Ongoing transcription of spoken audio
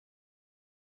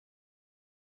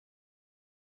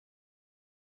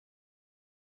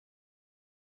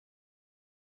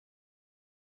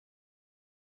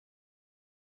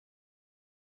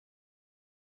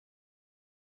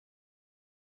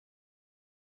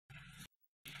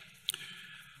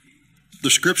The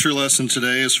scripture lesson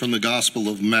today is from the Gospel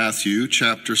of Matthew,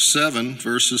 chapter 7,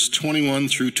 verses 21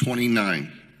 through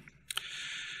 29.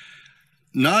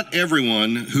 Not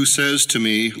everyone who says to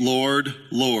me, Lord,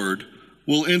 Lord,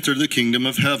 will enter the kingdom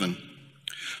of heaven,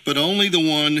 but only the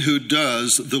one who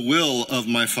does the will of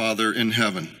my Father in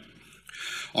heaven.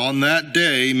 On that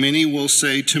day, many will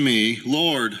say to me,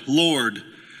 Lord, Lord,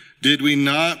 did we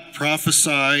not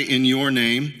prophesy in your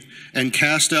name, and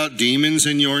cast out demons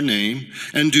in your name,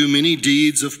 and do many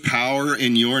deeds of power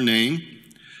in your name?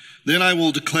 Then I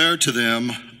will declare to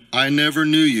them, I never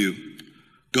knew you.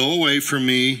 Go away from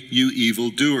me, you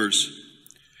evildoers.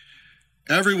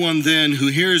 Everyone then who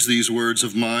hears these words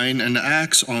of mine and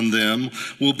acts on them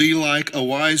will be like a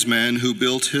wise man who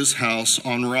built his house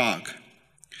on rock.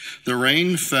 The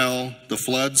rain fell, the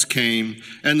floods came,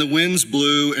 and the winds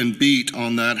blew and beat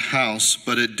on that house,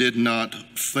 but it did not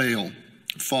fall,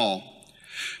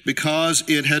 because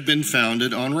it had been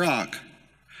founded on rock.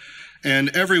 And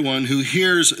everyone who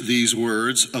hears these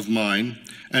words of mine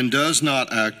and does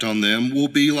not act on them will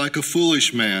be like a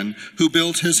foolish man who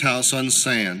built his house on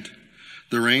sand.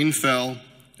 The rain fell,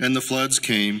 and the floods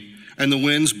came, and the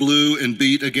winds blew and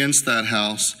beat against that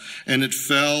house, and it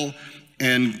fell,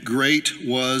 and great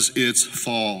was its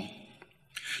fall.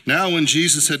 Now when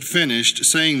Jesus had finished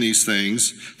saying these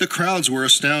things, the crowds were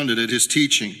astounded at his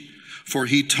teaching, for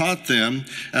he taught them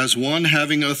as one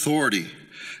having authority,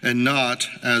 and not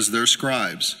as their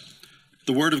scribes.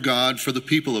 The word of God for the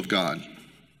people of God.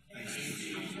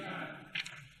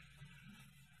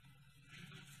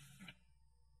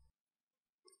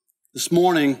 This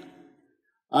morning,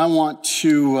 I want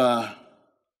to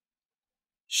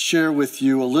share with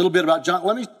you a little bit about John.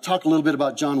 Let me talk a little bit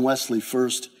about John Wesley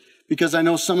first, because I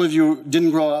know some of you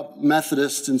didn't grow up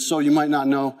Methodist, and so you might not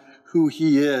know who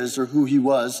he is or who he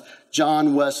was.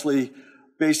 John Wesley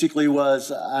basically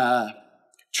was a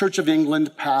Church of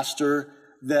England pastor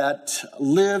that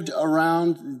lived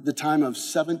around the time of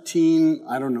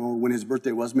I don't know when his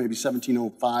birthday was, maybe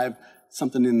 1705,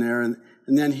 something in there. And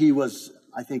then he was,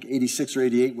 I think, 86 or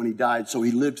 88 when he died. So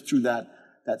he lived through that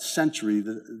century,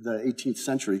 the 18th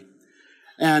century.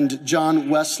 And John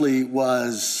Wesley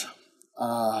was,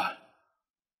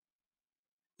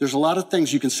 there's a lot of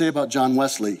things you can say about John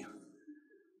Wesley.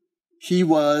 He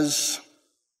was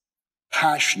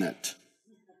passionate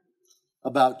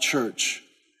about church,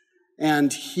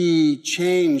 and he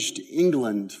changed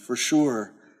England for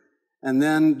sure. And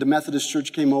then the Methodist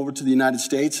Church came over to the United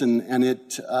States, and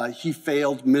he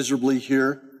failed miserably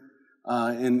here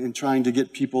in trying to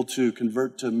get people to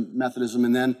convert to Methodism.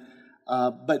 And then,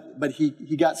 but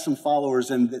he got some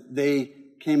followers, and they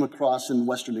came across in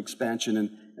Western expansion, and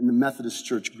the Methodist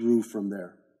Church grew from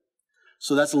there.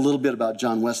 So that's a little bit about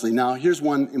John Wesley. Now, here's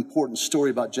one important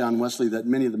story about John Wesley that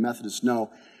many of the Methodists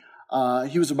know.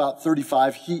 He was about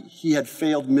 35. He had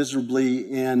failed miserably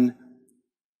in the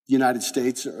United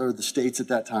States, or the states at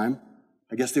that time.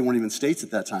 I guess they weren't even states at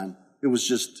that time. It was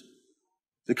just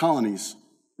the colonies,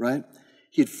 right?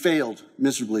 He had failed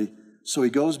miserably. So he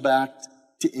goes back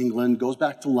to England, goes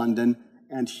back to London,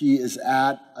 and he is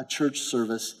at a church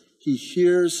service. He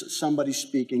hears somebody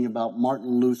speaking about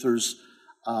Martin Luther's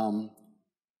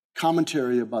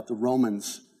commentary about the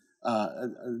Romans,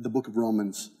 the book of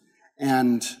Romans.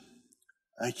 And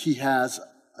he has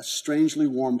a strangely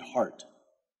warmed heart.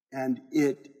 And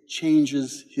it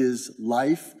changes his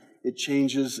life. It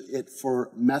changes it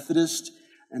for Methodists.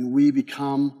 And we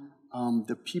become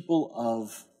the people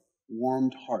of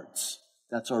warmed hearts.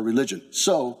 That's our religion.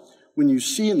 So when you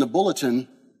see in the bulletin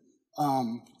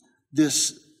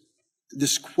this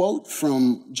quote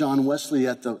from John Wesley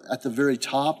at the very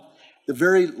top, the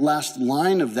very last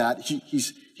line of that,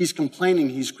 he's complaining,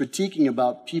 he's critiquing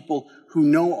about people who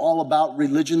know all about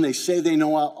religion. They say they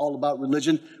know all about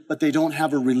religion, but they don't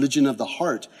have a religion of the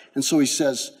heart. And so he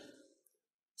says,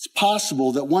 it's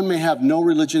possible that one may have no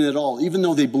religion at all, even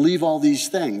though they believe all these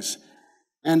things,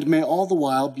 and may all the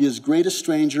while be as great a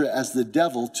stranger as the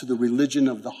devil to the religion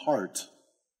of the heart.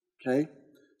 Okay?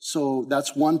 So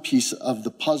that's one piece of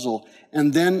the puzzle.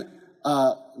 And then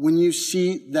when you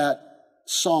see that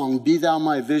song, Be Thou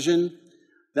My Vision,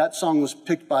 that song was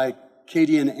picked by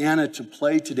Katie and Anna to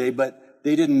play today, but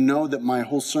they didn't know that my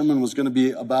whole sermon was going to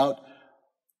be about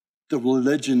the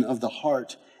religion of the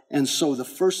heart. And so the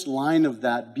first line of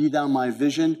that, Be Thou My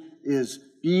Vision, is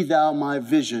Be Thou My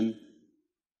Vision,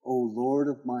 O Lord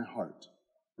of my heart,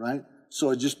 right? So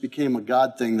it just became a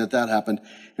God thing that happened.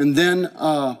 And then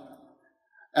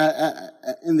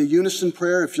in the unison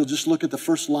prayer, if you'll just look at the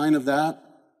first line of that,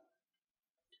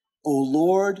 O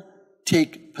Lord,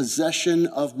 take possession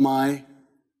of my,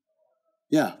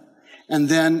 And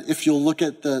then if you'll look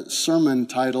at the sermon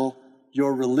title,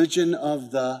 your religion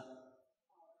of the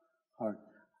heart.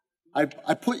 I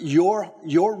put your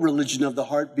religion of the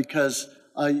heart because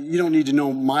you don't need to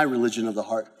know my religion of the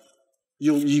heart.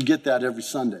 You get that every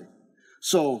Sunday.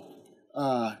 So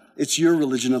it's your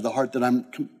religion of the heart that I'm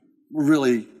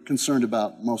really concerned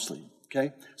about mostly,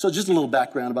 okay? So just a little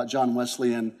background about John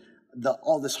Wesley and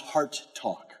all this heart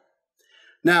talk.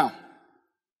 Now,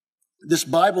 this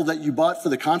Bible that you bought for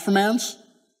the confirmands,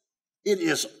 it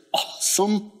is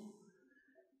awesome.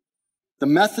 The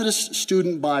Methodist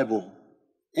Student Bible,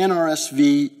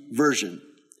 NRSV version.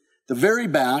 The very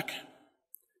back,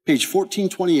 page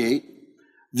 1428,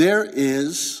 there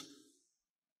is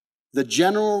the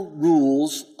general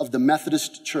rules of the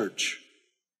Methodist Church.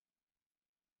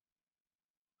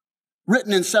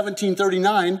 Written in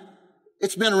 1739,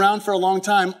 it's been around for a long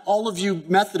time. All of you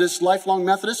Methodists, lifelong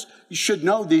Methodists, you should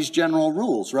know these general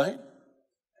rules, right?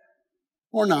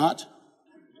 Or not.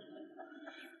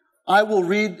 I will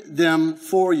read them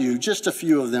for you, just a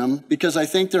few of them, because I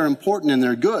think they're important and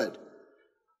they're good.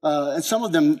 And some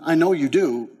of them I know you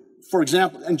do. For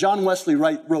example, and John Wesley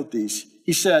wrote these.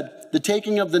 He said, the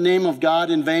taking of the name of God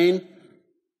in vain,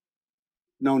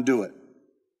 don't do it.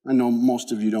 I know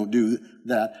most of you don't do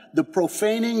that. The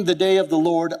profaning the day of the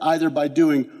Lord, either by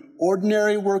doing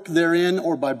ordinary work therein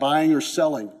or by buying or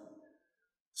selling.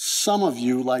 Some of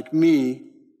you, like me,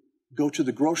 go to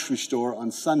the grocery store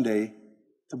on Sunday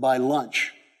to buy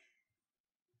lunch.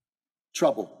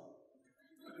 Trouble.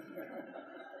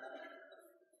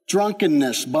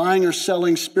 Drunkenness, buying or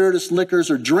selling spirituous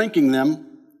liquors or drinking them.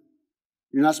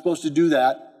 You're not supposed to do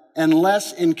that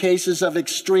unless in cases of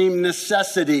extreme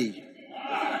necessity.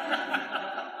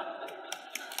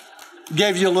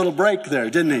 Gave you a little break there,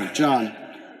 didn't he, John?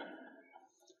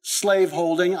 Slave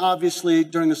holding, obviously,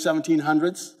 during the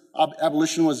 1700s,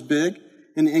 abolition was big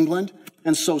in England.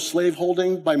 And so slave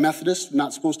holding by Methodists,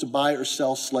 not supposed to buy or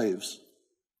sell slaves.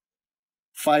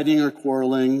 Fighting or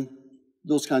quarreling,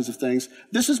 those kinds of things.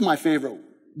 This is my favorite,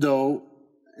 though,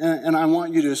 and I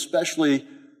want you to especially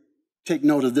take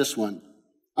note of this one.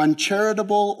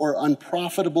 Uncharitable or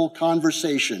unprofitable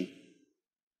conversation,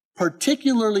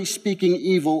 particularly speaking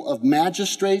evil of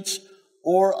magistrates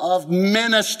or of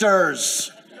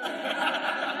ministers.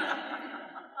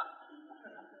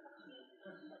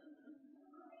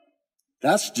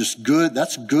 That's just good.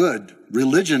 That's good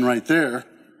religion right there.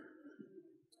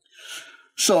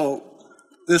 So,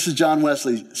 this is John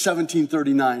Wesley,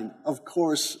 1739. Of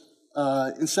course,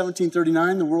 in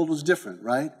 1739, the world was different,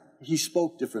 right? He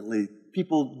spoke differently.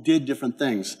 People did different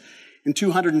things. In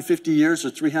 250 years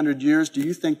or 300 years, do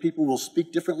you think people will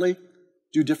speak differently,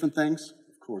 do different things?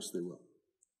 Of course they will.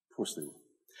 Of course they will.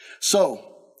 So,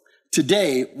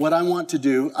 today, what I want to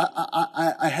do,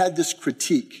 I had this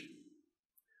critique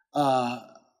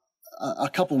a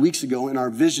couple weeks ago in our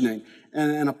visioning,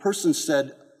 and a person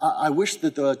said, I wish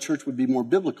that the church would be more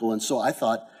biblical. And so I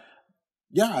thought,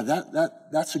 yeah,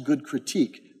 that's a good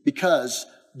critique, because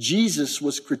Jesus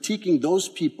was critiquing those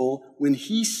people when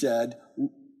he said,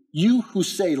 you who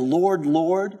say, Lord,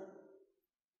 Lord,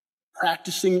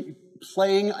 practicing,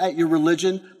 playing at your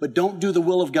religion, but don't do the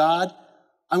will of God,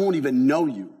 I won't even know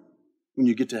you when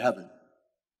you get to heaven.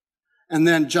 And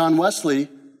then John Wesley,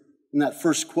 in that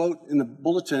first quote in the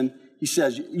bulletin, he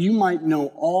says, you might know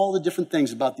all the different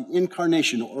things about the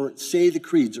incarnation or say the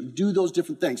creeds or do those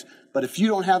different things. But if you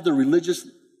don't have the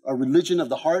religion of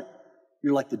the heart,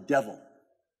 you're like the devil.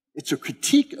 It's a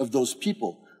critique of those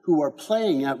people who are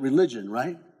playing at religion,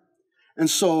 right? And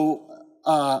so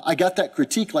I got that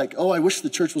critique like, oh, I wish the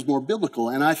church was more biblical.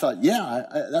 And I thought, yeah,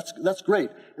 that's great.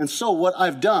 And so what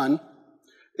I've done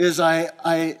is I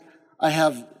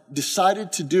have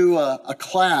decided to do a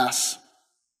class.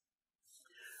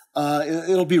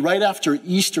 It'll be right after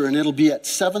Easter, and it'll be at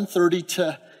 7:30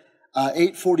 to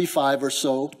 8:45 or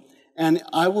so. And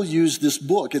I will use this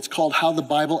book. It's called How the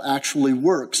Bible Actually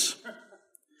Works.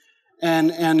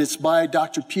 And it's by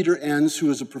Dr. Peter Enns,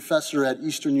 who is a professor at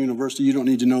Eastern University. You don't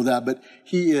need to know that, but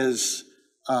he's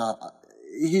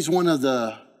one of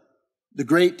the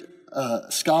great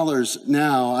scholars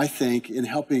now, I think, in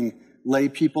helping lay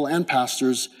people and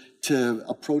pastors to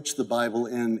approach the Bible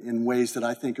in ways that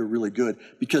I think are really good.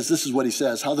 Because this is what he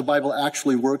says, How the Bible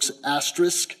Actually Works,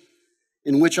 asterisk,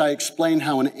 in which I explain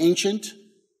how an ancient,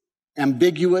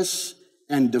 ambiguous,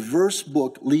 and diverse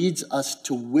book leads us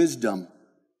to wisdom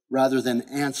rather than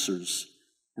answers,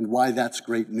 and why that's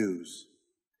great news.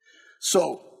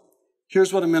 So,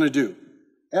 here's what I'm going to do.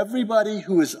 Everybody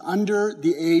who is under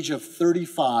the age of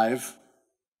 35,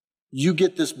 you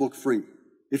get this book free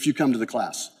if you come to the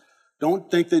class. Don't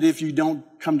think that if you don't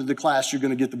come to the class, you're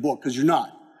going to get the book, because you're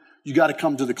not. You got to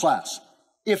come to the class.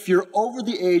 If you're over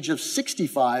the age of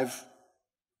 65,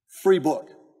 free book.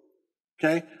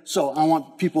 Okay? So I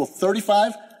want people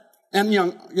 35 and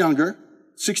younger,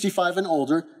 65 and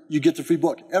older, you get the free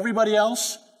book. Everybody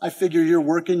else, I figure you're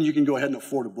working, you can go ahead and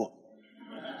afford a book.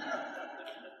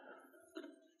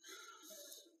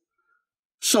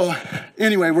 So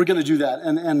anyway, we're going to do that,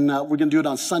 and we're going to do it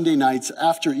on Sunday nights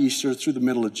after Easter through the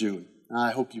middle of June.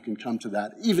 I hope you can come to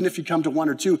that. Even if you come to one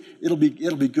or two, it'll be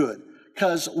good.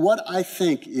 Because what I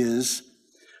think is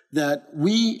that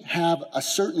we have a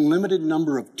certain limited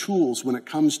number of tools when it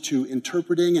comes to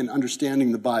interpreting and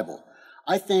understanding the Bible.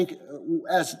 I think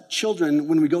as children,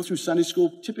 when we go through Sunday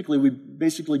school, typically we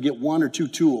basically get one or two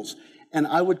tools. And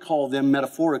I would call them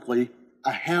metaphorically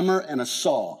a hammer and a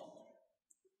saw.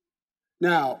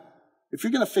 Now, if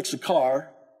you're going to fix a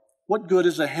car, what good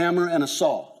is a hammer and a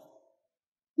saw?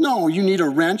 No, you need a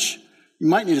wrench. You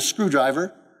might need a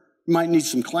screwdriver. You might need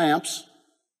some clamps,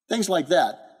 things like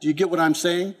that. Do you get what I'm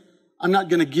saying? I'm not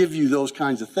going to give you those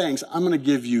kinds of things. I'm going to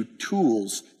give you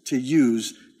tools to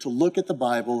use to look at the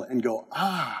Bible and go,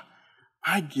 I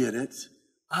get it.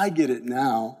 I get it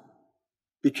now.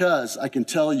 Because I can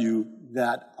tell you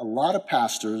that a lot of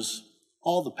pastors,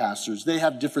 all the pastors, they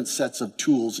have different sets of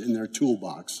tools in their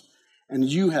toolbox. And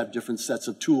you have different sets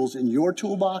of tools in your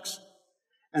toolbox.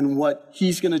 And what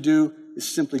he's going to do is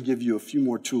simply give you a few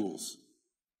more tools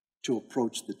to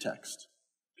approach the text.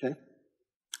 Okay?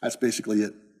 That's basically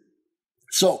it.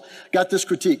 So, got this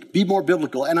critique. Be more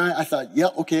biblical. And I thought, yeah,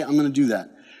 okay, I'm going to do that.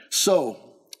 So,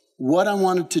 what I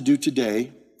wanted to do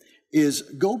today is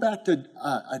go back to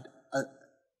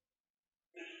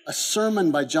a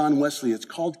sermon by John Wesley. It's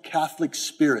called Catholic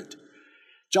Spirit.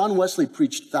 John Wesley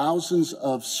preached thousands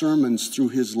of sermons through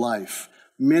his life.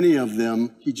 Many of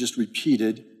them he just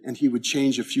repeated, and he would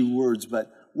change a few words.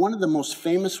 But one of the most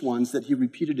famous ones that he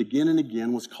repeated again and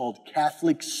again was called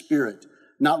Catholic Spirit.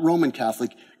 Not Roman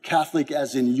Catholic, Catholic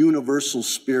as in universal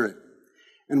spirit.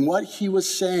 And what he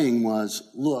was saying was,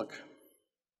 look,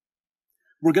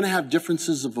 we're going to have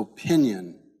differences of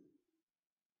opinion,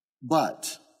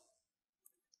 but,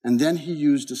 and then he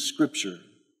used a scripture.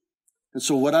 And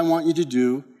so what I want you to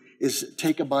do is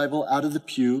take a Bible out of the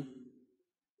pew.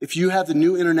 If you have the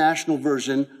New International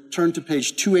Version, turn to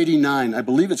page 289. I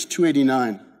believe it's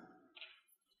 289.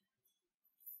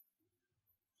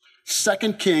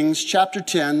 2 Kings chapter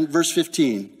 10, verse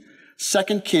 15.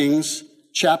 2 Kings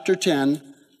chapter 10,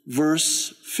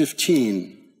 verse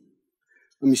 15.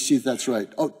 Let me see if that's right.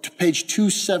 Oh, to page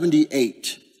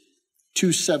 278.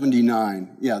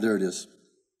 279. Yeah, there it is.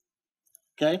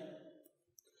 Okay?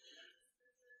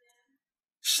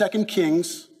 2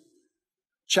 Kings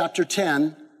chapter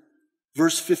 10,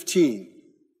 verse 15.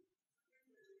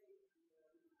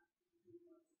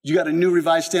 You got a New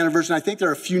Revised Standard Version. I think there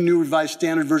are a few New Revised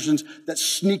Standard Versions that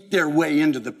sneak their way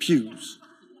into the pews.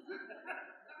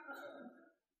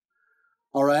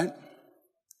 All right?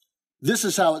 This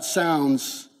is how it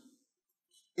sounds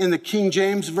in the King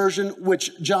James Version,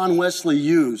 which John Wesley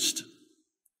used.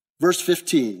 Verse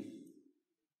 15.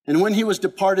 And when he was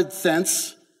departed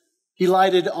thence, he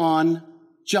lighted on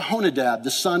Jehonadab, the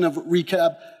son of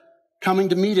Rechab, coming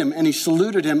to meet him, and he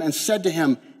saluted him and said to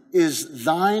him, Is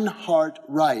thine heart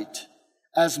right,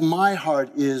 as my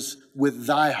heart is with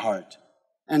thy heart?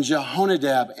 And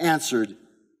Jehonadab answered,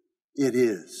 It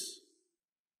is.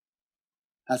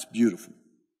 That's beautiful.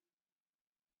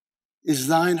 Is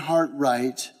thine heart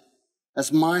right,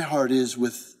 as my heart is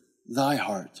with thy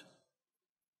heart?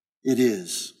 It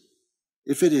is.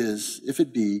 If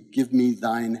it be, give me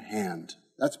thine hand.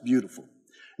 That's beautiful.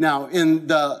 Now, in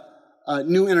the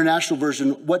New International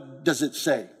Version, what does it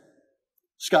say?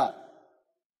 Scott,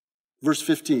 verse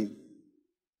 15.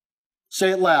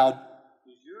 Say it loud.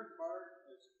 Is your heart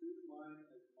as true to mine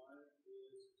as mine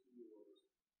is to yours?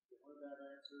 Jehonadab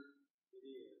answered, It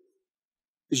is.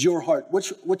 Is your heart,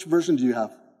 which version do you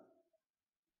have?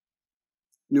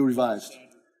 New Revised.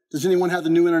 Does anyone have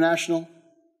the New International?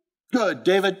 Good.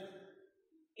 David? After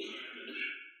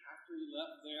he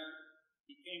left there,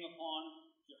 he came upon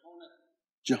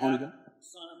Jehonadab?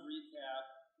 son of Rechab,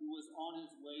 who was on his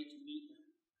way to meet him.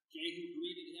 Jehu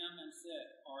greeted him and said,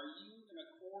 Are you in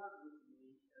accord with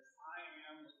me as I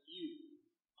am with you?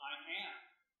 I am.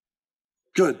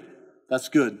 Good. That's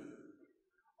good.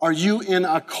 Are you in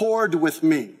accord with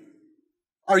me?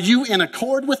 Are you in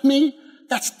accord with me?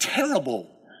 That's terrible.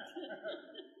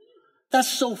 That's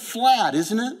so flat,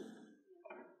 isn't it?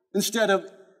 Instead of,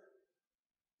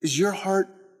 is your heart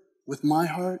with my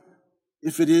heart?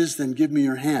 If it is, then give me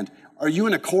your hand. Are you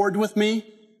in accord with me?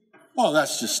 Well,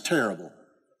 that's just terrible.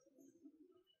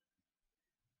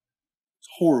 It's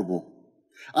horrible.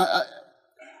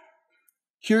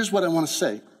 here's what I want to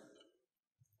say.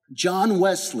 John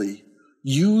Wesley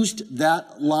used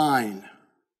that line,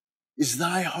 "Is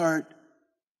thy heart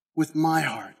with my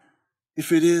heart?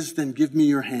 If it is, then give me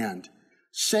your hand,"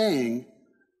 saying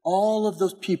all of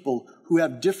those people who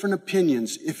have different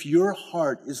opinions, if your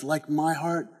heart is like my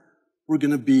heart, we're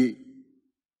going to be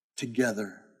together,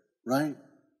 right?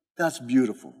 That's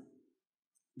beautiful.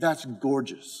 That's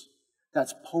gorgeous.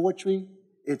 That's poetry.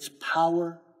 It's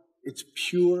power. It's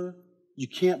pure. You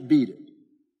can't beat it.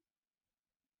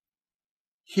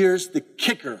 Here's the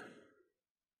kicker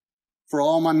for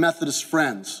all my Methodist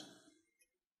friends.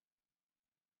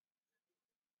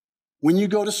 When you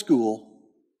go to school,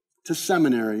 to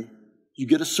seminary, you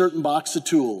get a certain box of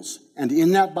tools. And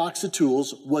in that box of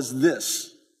tools was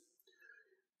this.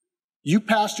 You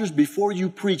pastors, before you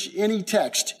preach any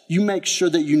text, you make sure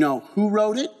that you know who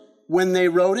wrote it, when they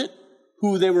wrote it,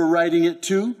 who they were writing it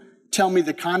to. Tell me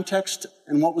the context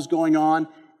and what was going on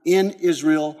in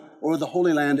Israel or the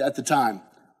Holy Land at the time.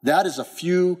 That is a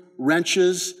few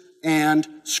wrenches and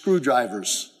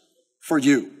screwdrivers for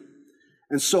you.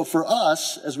 And so for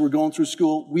us, as we're going through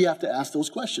school, we have to ask those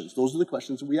questions. Those are the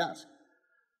questions that we ask.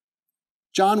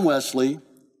 John Wesley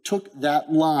took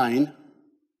that line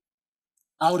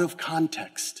out of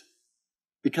context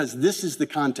because this is the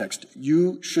context.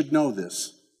 You should know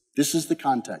this. This is the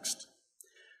context.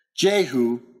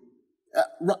 Jehu,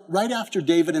 right after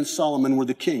David and Solomon were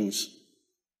the kings,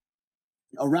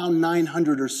 around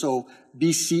 900 or so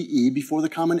BCE, before the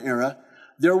Common Era,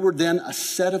 there were then a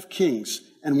set of kings,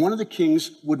 and one of the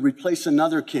kings would replace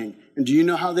another king. And do you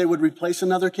know how they would replace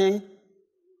another king?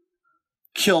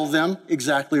 Kill them.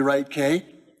 Exactly right, Kay.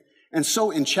 And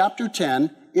so in chapter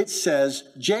 10, it says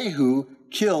Jehu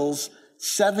kills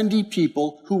 70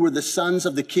 people who were the sons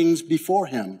of the kings before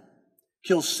him.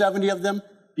 Kills 70 of them,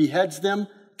 beheads them,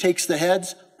 takes the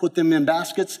heads, put them in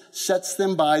baskets, sets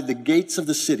them by the gates of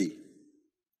the city.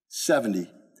 70.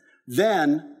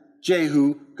 Then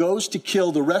Jehu goes to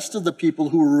kill the rest of the people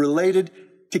who were related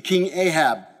to King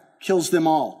Ahab, kills them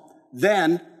all.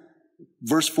 Then,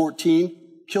 verse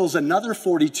 14, kills another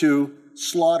 42,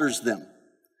 slaughters them.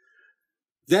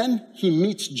 Then he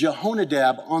meets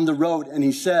Jehonadab on the road and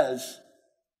he says,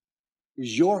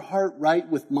 "Is your heart right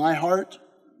with my heart?"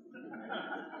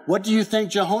 What do you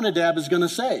think Jehonadab is going to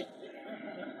say?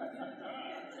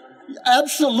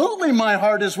 Absolutely, my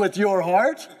heart is with your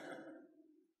heart.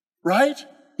 Right?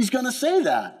 He's going to say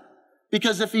that.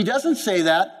 Because if he doesn't say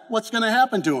that, what's going to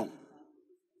happen to him?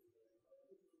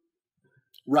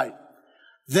 Right.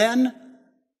 Then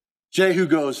Jehu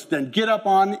goes, "Then get up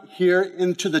on here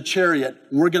into the chariot.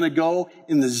 And we're going to go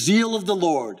in the zeal of the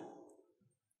Lord."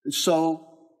 And so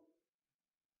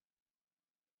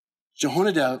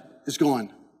Jehonadab is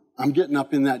going, "I'm getting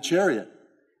up in that chariot."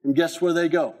 And guess where they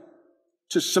go?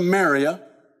 To Samaria.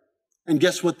 And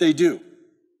guess what they do?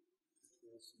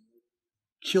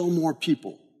 Kill more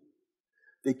people.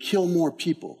 They kill more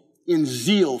people in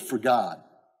zeal for God.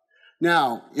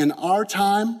 Now, in our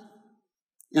time,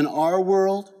 in our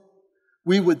world,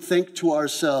 we would think to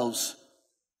ourselves,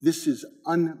 this is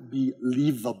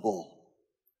unbelievable,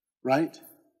 right?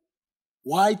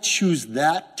 Why choose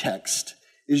that text?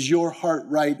 Is your heart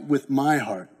right with my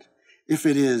heart? If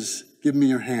it is, give me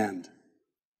your hand.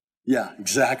 Yeah,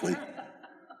 exactly.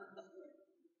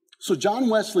 So John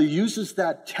Wesley uses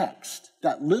that text,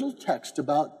 that little text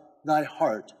about thy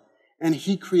heart, and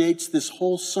he creates this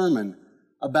whole sermon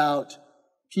about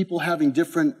people having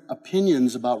different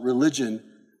opinions about religion,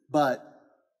 but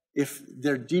if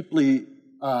they're deeply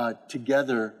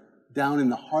together down in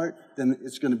the heart, then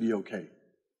it's going to be okay.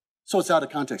 So it's out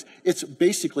of context. It's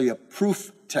basically a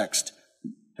proof text.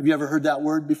 Have you ever heard that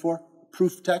word before?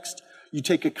 Proof text? You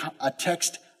take a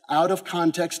text out of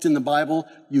context in the Bible,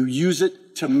 you use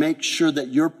it to make sure that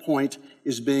your point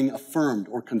is being affirmed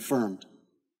or confirmed.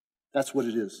 That's what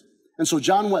it is. And so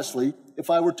John Wesley, if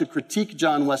I were to critique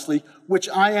John Wesley, which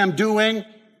I am doing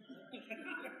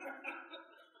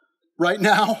right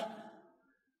now,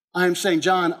 I am saying,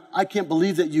 John, I can't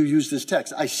believe that you use this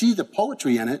text. I see the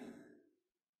poetry in it,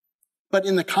 but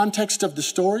in the context of the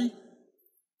story,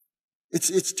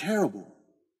 it's terrible.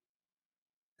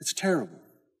 It's terrible.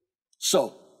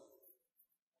 So,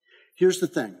 here's the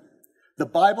thing. The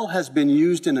Bible has been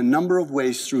used in a number of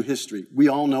ways through history. We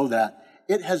all know that.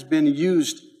 It has been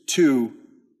used to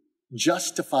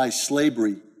justify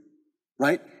slavery,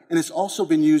 right? And it's also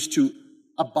been used to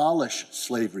abolish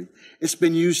slavery. It's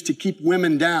been used to keep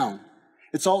women down.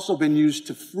 It's also been used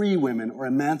to free women or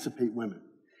emancipate women.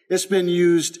 It's been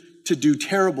used to do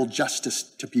terrible justice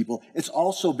to people. It's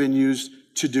also been used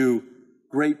to do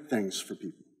great things for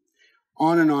people.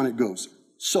 On and on it goes.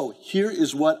 So here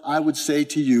is what I would say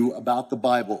to you about the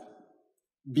Bible.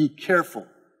 Be careful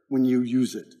when you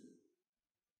use it.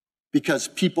 Because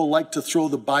people like to throw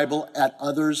the Bible at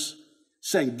others,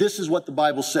 saying, this is what the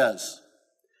Bible says.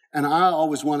 And I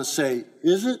always want to say,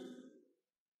 is it?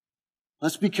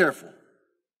 Let's be careful.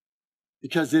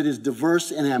 Because it is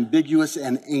diverse and ambiguous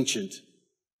and ancient.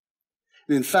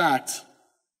 And in fact,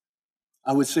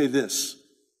 I would say this.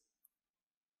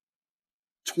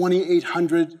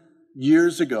 2,800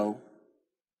 years ago,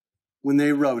 when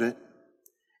they wrote it,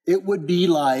 it would be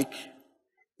like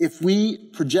if we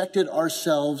projected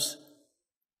ourselves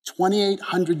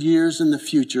 2,800 years in the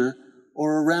future,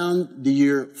 or around the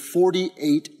year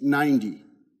 4890,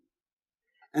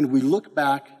 and we look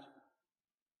back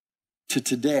to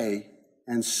today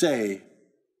and say,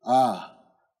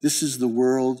 this is the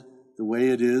world the way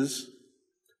it is.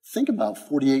 Think about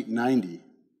 4890.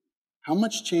 How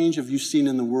much change have you seen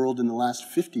in the world in the last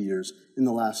 50 years, in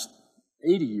the last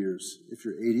 80 years, if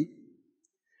you're 80?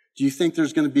 Do you think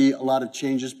there's going to be a lot of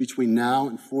changes between now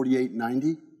and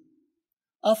 4890?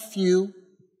 A few.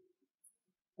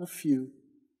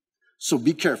 So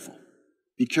be careful.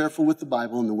 Be careful with the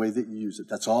Bible and the way that you use it.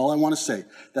 That's all I want to say.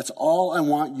 That's all I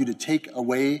want you to take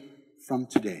away from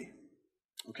today.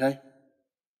 Okay?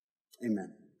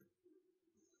 Amen.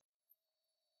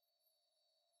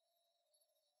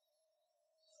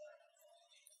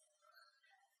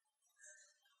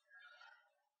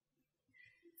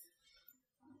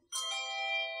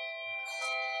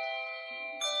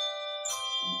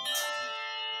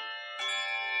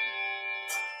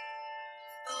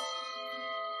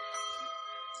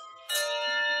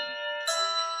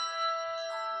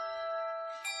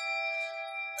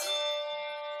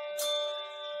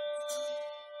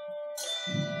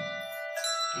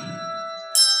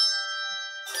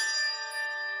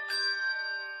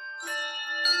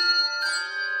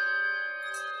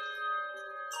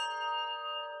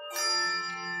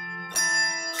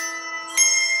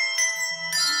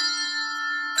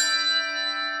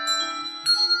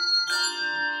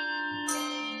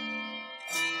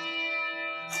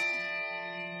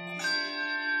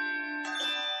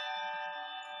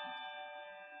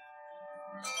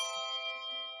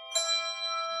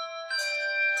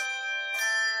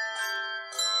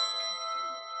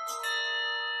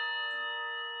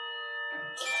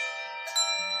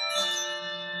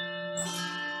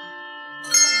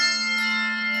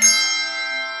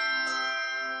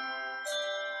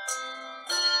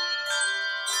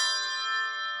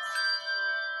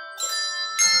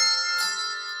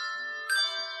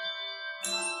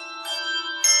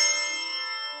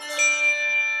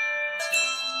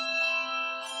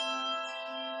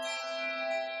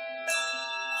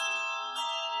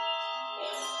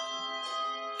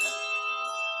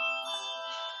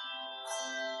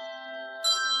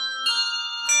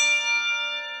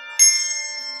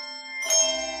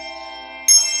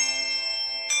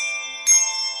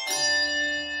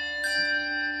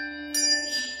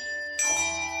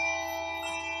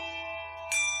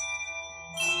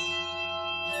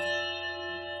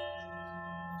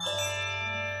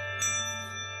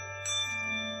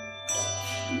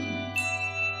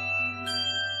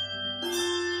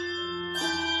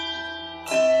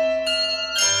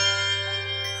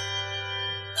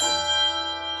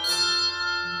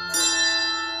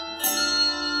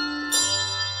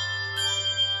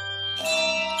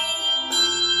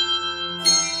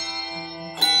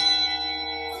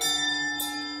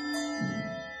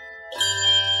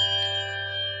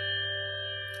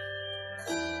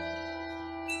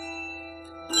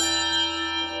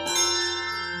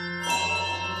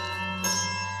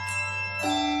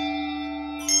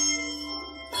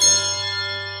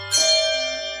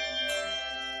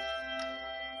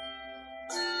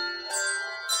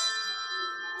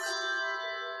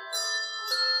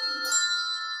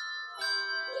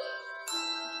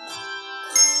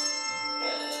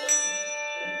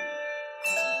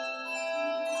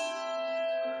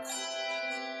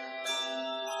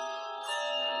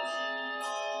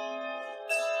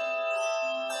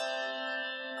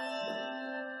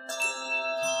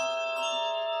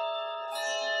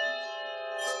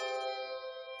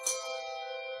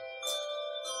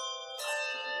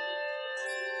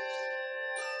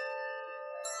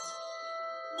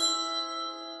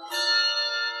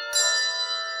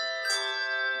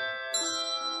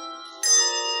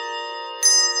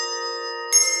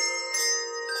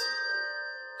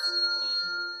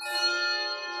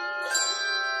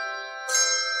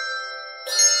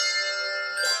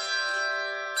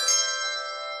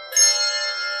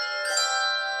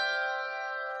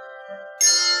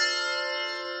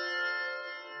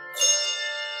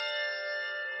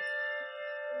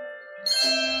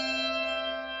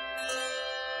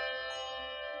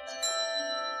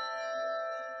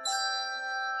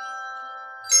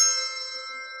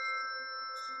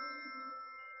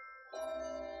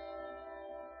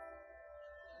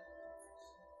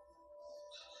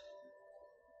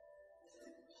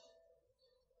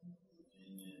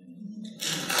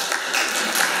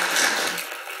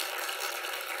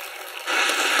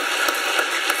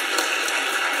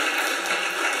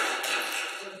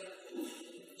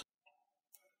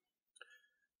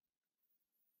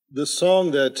 The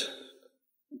song that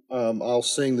I'll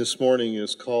sing this morning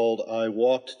is called I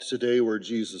Walked Today Where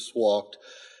Jesus Walked.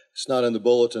 It's not in the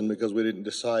bulletin because we didn't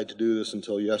decide to do this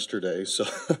until yesterday, so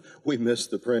we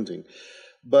missed the printing.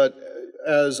 But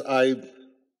as I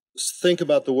think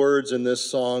about the words in this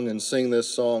song and sing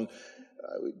this song,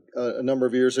 a number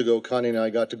of years ago, Connie and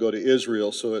I got to go to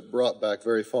Israel, so it brought back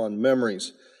very fond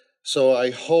memories. So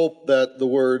I hope that the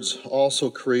words also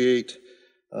create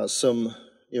some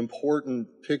important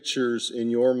pictures in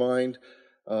your mind,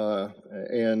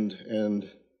 and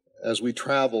as we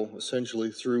travel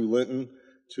essentially through Lenten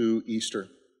to Easter.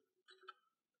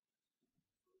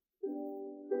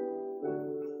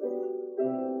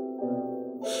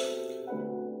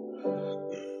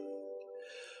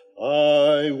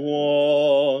 I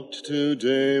walked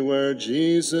today where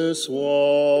Jesus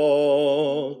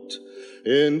walked,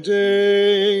 in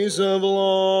days of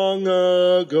long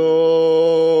ago.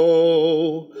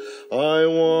 I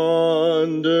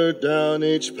wandered down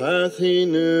each path he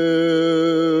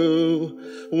knew,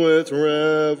 with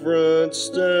reverent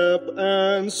step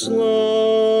and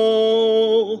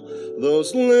slow.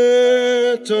 Those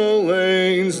little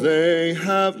lanes, they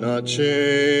have not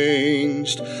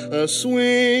changed. A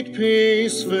sweet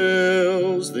peace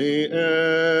fills the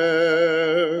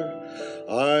air.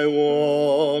 I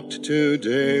walked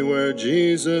today where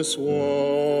Jesus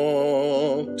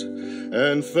walked,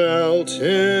 and felt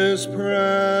his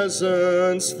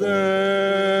presence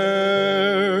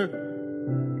there.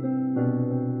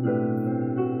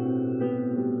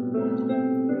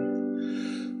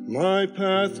 My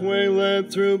pathway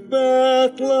led through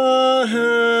Bethlehem,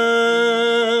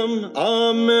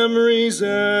 a memory's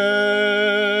ever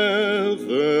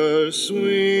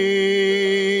sweet.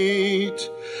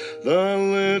 The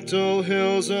little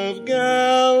hills of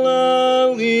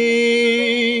Galilee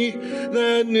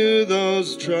that knew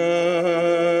those childish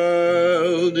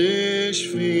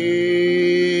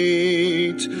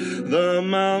feet. The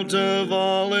Mount of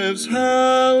Olives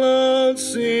hallowed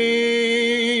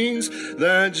scenes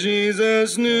that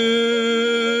Jesus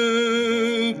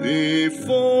knew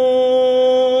before.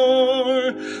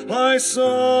 I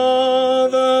saw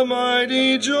the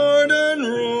mighty Jordan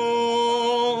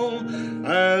roll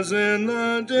as in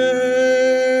the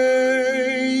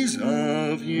days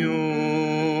of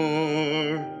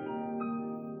yore.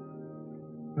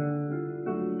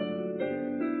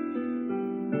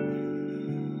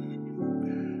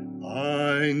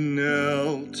 I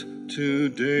knelt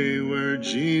today where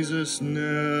Jesus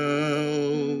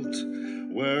knelt,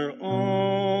 where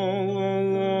all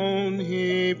alone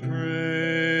he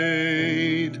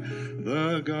prayed,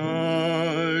 the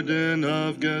Garden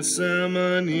of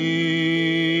Gethsemane.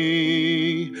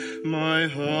 My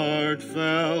heart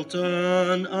felt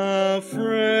unafraid.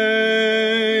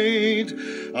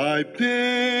 I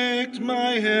picked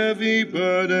my heavy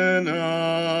burden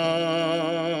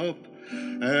up,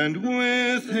 and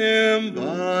with him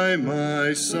by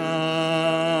my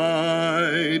side,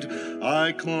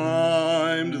 I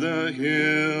climbed the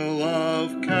hill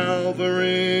of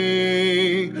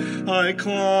Calvary. I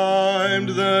climbed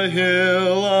the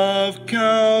hill of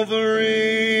Calvary.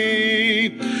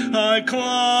 I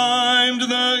climbed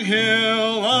the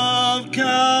hill of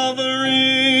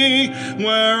Calvary,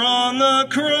 where on the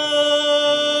cross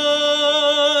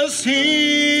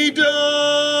he died.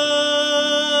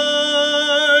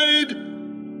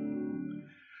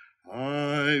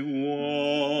 I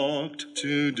walked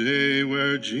today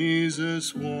where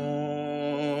Jesus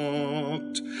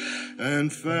walked,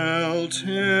 and felt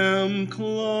him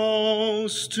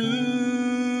close to